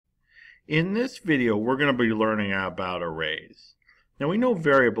In this video, we're going to be learning about arrays. Now we know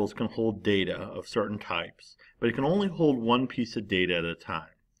variables can hold data of certain types, but it can only hold one piece of data at a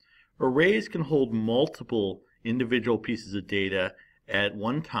time. Arrays can hold multiple individual pieces of data at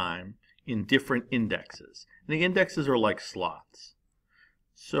one time in different indexes. And the indexes are like slots.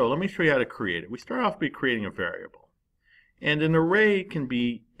 So let me show you how to create it. We start off by creating a variable. And an array can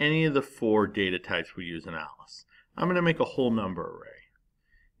be any of the four data types we use in Alice. I'm going to make a whole number array.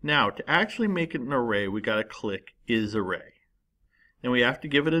 Now, to actually make it an array, we got to click isArray. Then we have to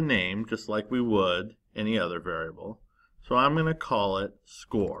give it a name, just like we would any other variable. So I'm going to call it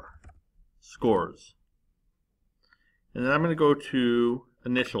scores. And then I'm going to go to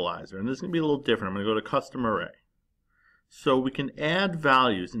initializer, and this is going to be a little different. I'm going to go to custom array. So we can add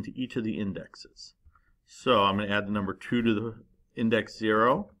values into each of the indexes. So I'm going to add the number 2 to the index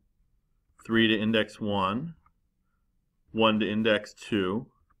 0, 3 to index 1, 1 to index 2,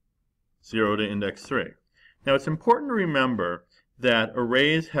 0 to index 3. Now it's important to remember that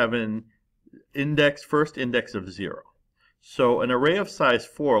arrays have an first index of 0. So an array of size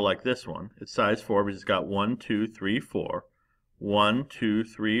 4 like this one, it's size 4 because it's got 1, 2, 3, 4, 1, 2,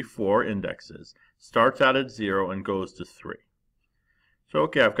 3, 4 indexes, starts out at 0 and goes to 3. So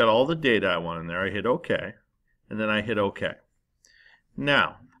okay, I've got all the data I want in there. I hit OK, and then I hit OK.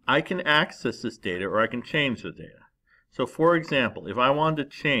 Now, I can access this data or I can change the data. So for example, if I wanted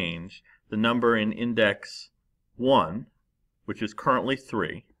to change the number in index 1, which is currently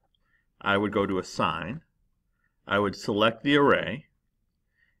 3, I would go to Assign, I would select the array,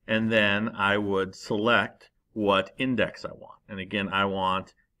 and then I would select what index I want. And again, I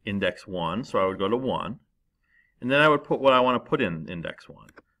want index 1, so I would go to 1. And then I would put what I want to put in index 1.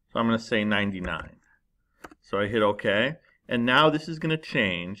 So I'm going to say 99. So I hit OK, and now this is going to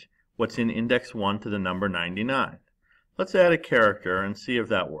change what's in index 1 to the number 99. Let's add a character and see if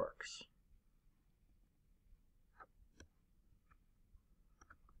that works.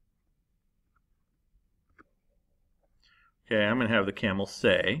 Okay, I'm going to have the camel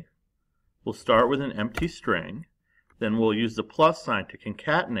say. We'll start with an empty string. Then we'll use the plus sign to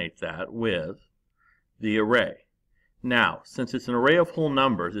concatenate that with the array. Now, since it's an array of whole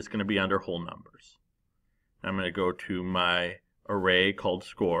numbers, it's going to be under whole numbers. I'm going to go to my array called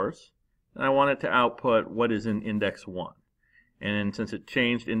scores. And I want it to output what is in index 1. And then since it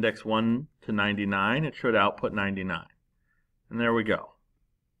changed index 1 to 99, it should output 99. And there we go.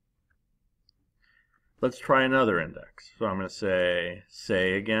 Let's try another index. So I'm going to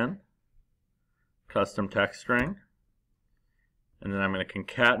say again, custom text string. And then I'm going to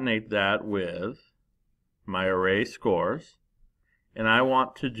concatenate that with my array scores. And I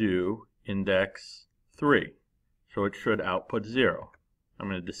want to do index 3. So it should output 0. I'm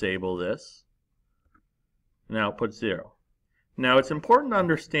going to disable this and output 0. Now it's important to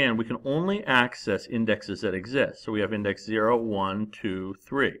understand we can only access indexes that exist. So we have index 0, 1, 2,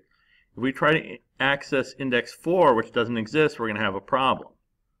 3. If we try to access index 4, which doesn't exist, we're going to have a problem.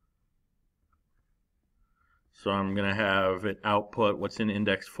 So I'm going to have it output what's in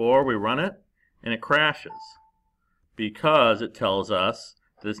index 4. We run it, and it crashes because it tells us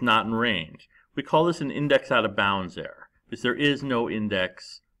that it's not in range. We call this an index out of bounds error, because there is no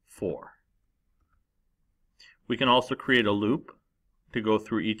index 4. We can also create a loop to go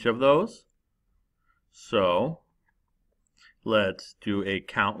through each of those. So let's do a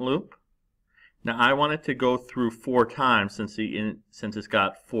count loop. Now I want it to go through 4 times since it's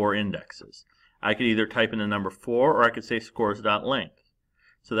got 4 indexes. I could either type in the number 4 or I could say scores.length.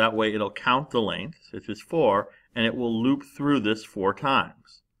 So that way it'll count the length, which is 4, and it will loop through this 4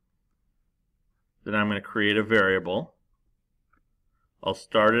 times. Then I'm going to create a variable. I'll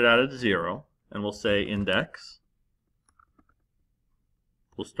start it out at 0, and we'll say index.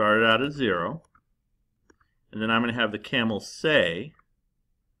 We'll start it out at 0. And then I'm going to have the camel say,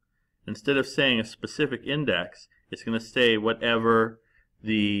 instead of saying a specific index, it's going to say whatever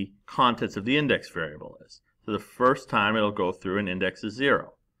the contents of the index variable is. So the first time it'll go through and index is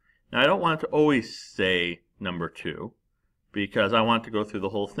 0. Now I don't want it to always say number 2, because I want it to go through the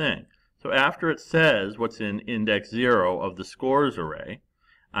whole thing. So after it says what's in index 0 of the scores array,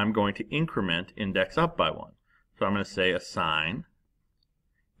 I'm going to increment index up by 1. So I'm going to say assign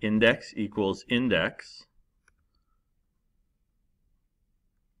index equals index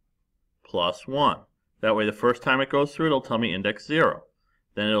plus 1. That way the first time it goes through, it'll tell me index 0.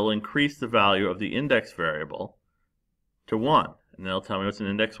 Then it'll increase the value of the index variable to 1. And then it'll tell me what's in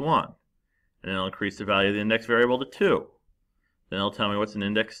index 1. And then it'll increase the value of the index variable to 2. Then it'll tell me what's in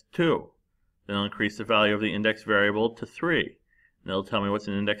index 2. Then it'll increase the value of the index variable to 3. Then it'll tell me what's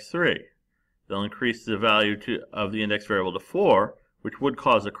in index 3. Then it'll increase the value of the index variable to 4, which would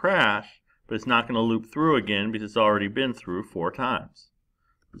cause a crash, but it's not going to loop through again because it's already been through 4 times.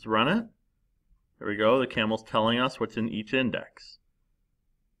 Let's run it. There we go. The camel's telling us what's in each index.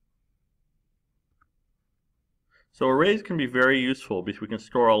 So arrays can be very useful because we can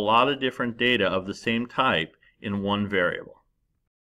store a lot of different data of the same type in one variable.